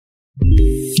I'm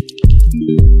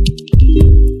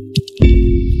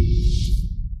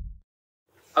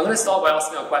going to start by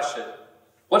asking a question.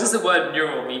 What does the word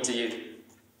neural mean to you?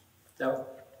 No?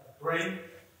 Brain.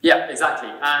 Yeah, exactly.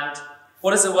 And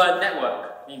what does the word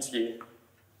network mean to you?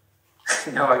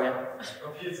 No idea.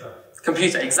 Computer.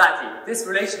 Computer, exactly. This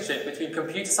relationship between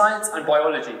computer science and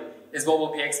biology is what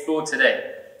will be explored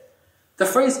today. The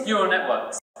phrase neural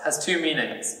networks has two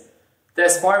meanings. The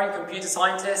aspiring computer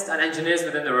scientists and engineers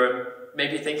within the room may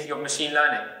be thinking of machine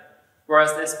learning,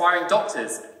 whereas the aspiring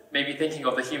doctors may be thinking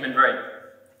of the human brain.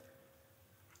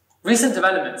 Recent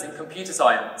developments in computer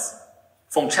science,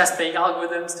 from chess-playing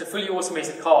algorithms to fully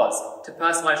automated cars to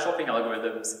personalized shopping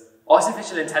algorithms,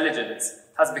 artificial intelligence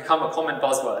has become a common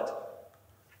buzzword.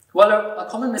 Well, a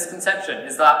common misconception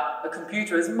is that a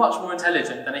computer is much more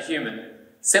intelligent than a human,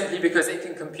 simply because it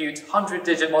can compute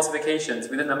 100-digit multiplications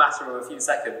within the matter of a few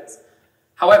seconds.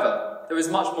 However, there is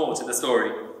much more to the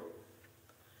story.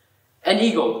 An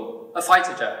eagle, a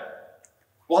fighter jet.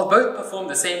 While both perform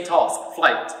the same task,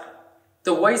 flight,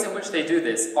 the ways in which they do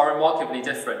this are remarkably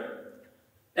different.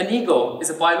 An eagle is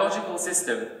a biological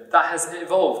system that has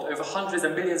evolved over hundreds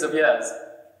of millions of years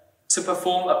to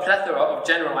perform a plethora of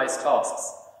generalized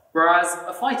tasks, whereas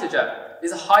a fighter jet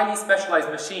is a highly specialized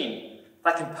machine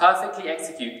that can perfectly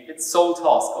execute its sole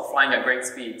task of flying at great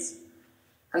speeds.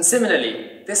 And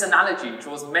similarly, this analogy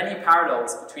draws many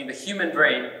parallels between the human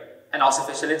brain and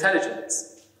artificial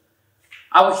intelligence.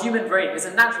 Our human brain is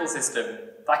a natural system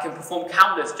that can perform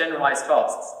countless generalized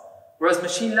tasks, whereas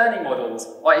machine learning models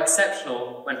are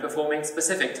exceptional when performing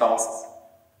specific tasks.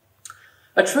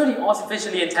 A truly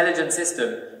artificially intelligent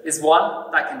system is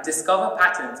one that can discover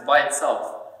patterns by itself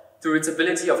through its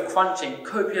ability of crunching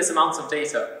copious amounts of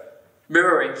data,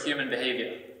 mirroring human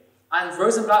behavior. And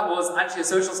Rosenblatt was actually a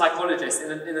social psychologist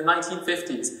in the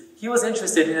 1950s. He was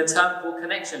interested in a term called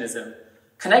connectionism.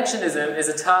 Connectionism is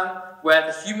a term where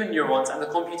the human neurons and the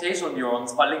computational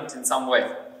neurons are linked in some way.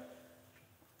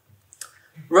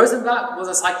 Rosenblatt was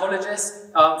a psychologist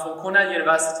from Cornell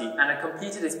University and had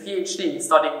completed his PhD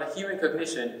studying the human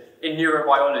cognition in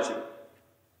neurobiology.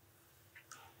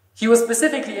 He was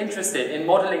specifically interested in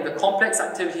modeling the complex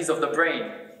activities of the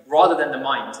brain rather than the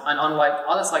mind, and unlike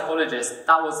other psychologists,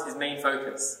 that was his main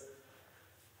focus.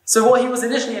 So what he was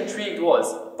initially intrigued was,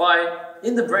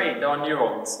 in the brain there are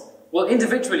neurons. Well,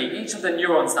 individually, each of the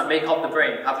neurons that make up the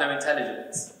brain have no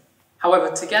intelligence.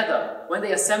 However, together, when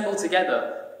they assemble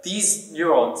together, these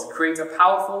neurons create a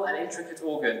powerful and intricate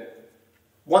organ,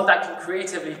 one that can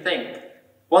creatively think,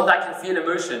 one that can feel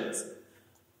emotions,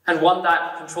 and one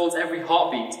that controls every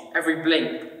heartbeat, every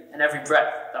blink, and every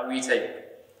breath that we take.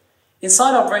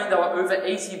 Inside our brain, there are over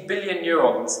 80 billion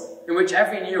neurons, in which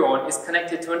every neuron is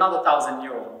connected to another 1,000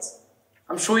 neurons.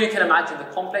 I'm sure you can imagine the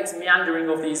complex meandering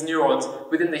of these neurons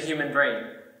within the human brain.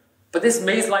 But this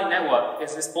maze-like network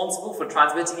is responsible for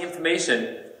transmitting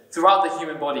information throughout the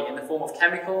human body in the form of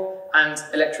chemical and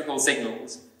electrical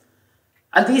signals.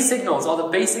 And these signals are the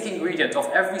basic ingredient of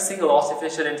every single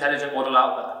artificial intelligent model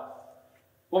out there.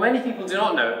 What many people do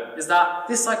not know is that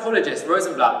this psychologist,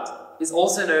 Rosenblatt, is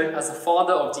also known as the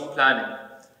father of deep learning,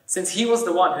 since he was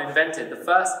the one who invented the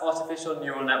first artificial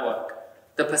neural network,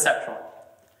 the perceptron.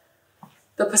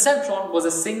 The perceptron was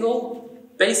a single,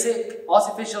 basic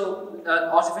artificial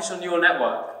neural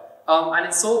network, and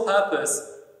its sole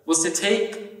purpose was to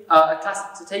take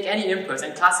any input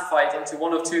and classify it into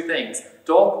one of two things: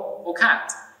 dog or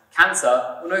cat,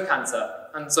 cancer or no cancer,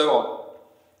 and so on.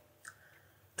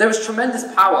 There was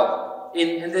tremendous power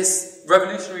in this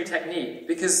revolutionary technique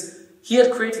because he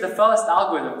had created the first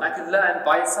algorithm that could learn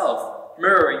by itself,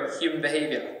 mirroring human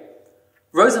behavior.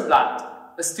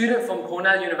 Rosenblatt, a student from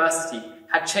Cornell University,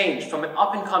 had changed from an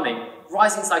up-and-coming,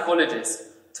 rising psychologist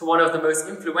to one of the most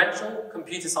influential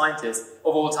computer scientists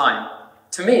of all time.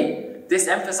 To me, this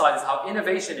emphasizes how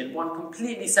innovation in one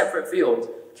completely separate field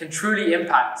can truly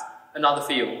impact another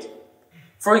field.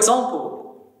 For example,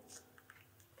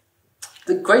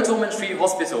 the Great Ormond Street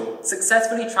Hospital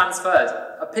successfully transferred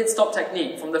a pit stop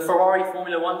technique from the Ferrari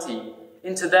Formula One team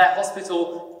into their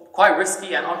hospital, quite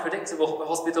risky and unpredictable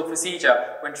hospital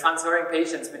procedure when transferring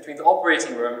patients between the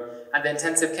operating room and the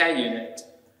intensive care unit.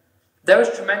 There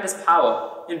is tremendous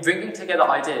power in bringing together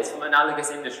ideas from analogous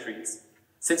industries,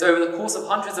 since over the course of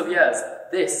hundreds of years,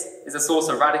 this is a source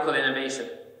of radical innovation.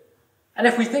 And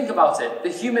if we think about it, the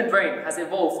human brain has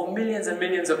evolved for millions and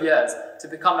millions of years to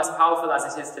become as powerful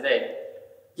as it is today.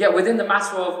 Yet within the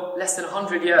matter of less than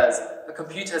 100 years, a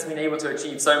computer has been able to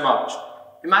achieve so much.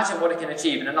 Imagine what it can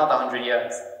achieve in another 100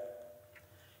 years.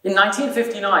 In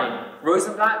 1959,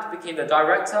 Rosenblatt became the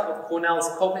director of Cornell's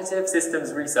Cognitive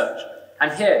Systems Research,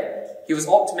 and here he was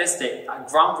optimistic that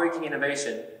groundbreaking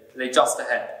innovation lay just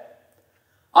ahead.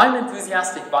 I'm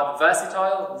enthusiastic about the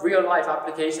versatile, real-life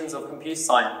applications of computer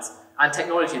science and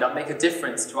technology that make a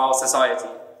difference to our society.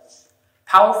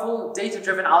 Powerful,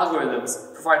 data-driven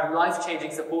algorithms provide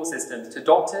life-changing support systems to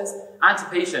doctors and to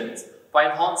patients by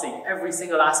enhancing every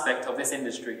single aspect of this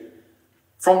industry.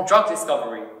 From drug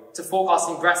discovery to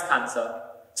forecasting breast cancer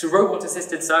to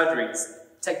robot-assisted surgeries,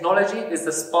 technology is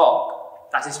the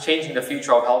spark that is changing the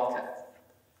future of healthcare.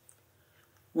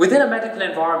 Within a medical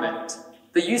environment,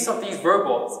 the use of these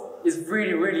robots is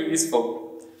really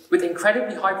useful. With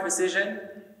incredibly high precision,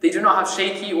 they do not have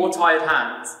shaky or tired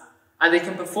hands, and they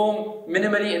can perform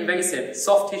minimally invasive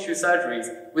soft tissue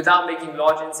surgeries without making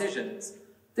large incisions.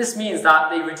 This means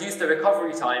that they reduce the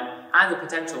recovery time and the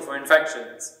potential for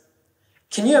infections.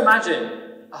 Can you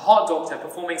imagine a heart doctor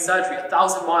performing surgery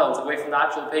 1,000 miles away from the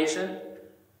actual patient?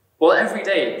 Well, every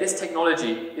day, this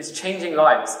technology is changing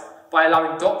lives by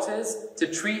allowing doctors to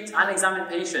treat and examine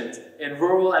patients in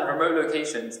rural and remote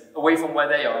locations away from where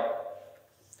they are.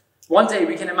 One day,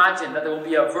 we can imagine that there will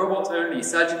be a robot-only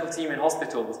surgical team in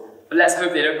hospitals, but let's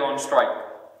hope they don't go on strike.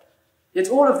 Yet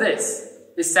all of this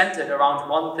is centered around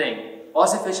one thing: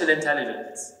 artificial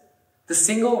intelligence, the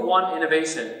single one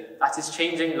innovation that is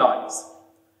changing lives.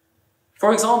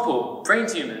 For example, brain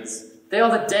tumors. They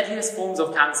are the deadliest forms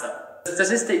of cancer. The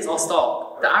statistics are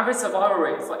stark. The average survival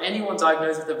rate for anyone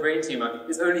diagnosed with a brain tumor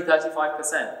is only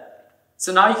 35%.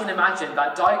 So now you can imagine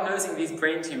that diagnosing these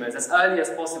brain tumors as early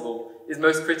as possible is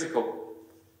most critical.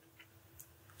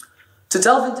 To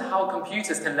delve into how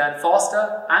computers can learn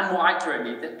faster and more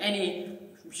accurately than any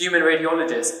human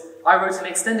radiologist, I wrote an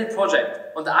extended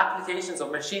project on the applications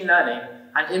of machine learning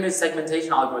and image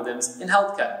segmentation algorithms in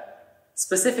healthcare.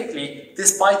 Specifically,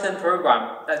 this Python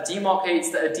program that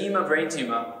demarcates the edema brain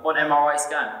tumor on MRI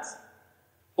scans.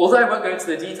 Although I won't go into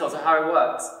the details of how it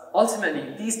works,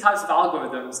 ultimately these types of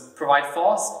algorithms provide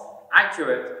fast,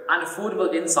 accurate, and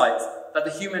affordable insights that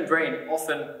the human brain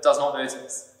often does not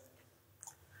notice.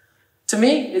 To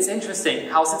me, it's interesting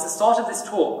how since the start of this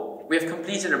talk, we have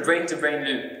completed a brain-to-brain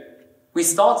loop. We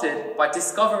started by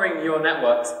discovering neural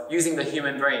networks using the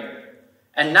human brain,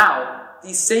 and now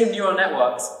these same neural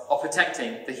networks are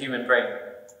protecting the human brain.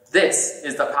 This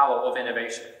is the power of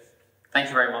innovation. Thank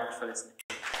you very much for listening.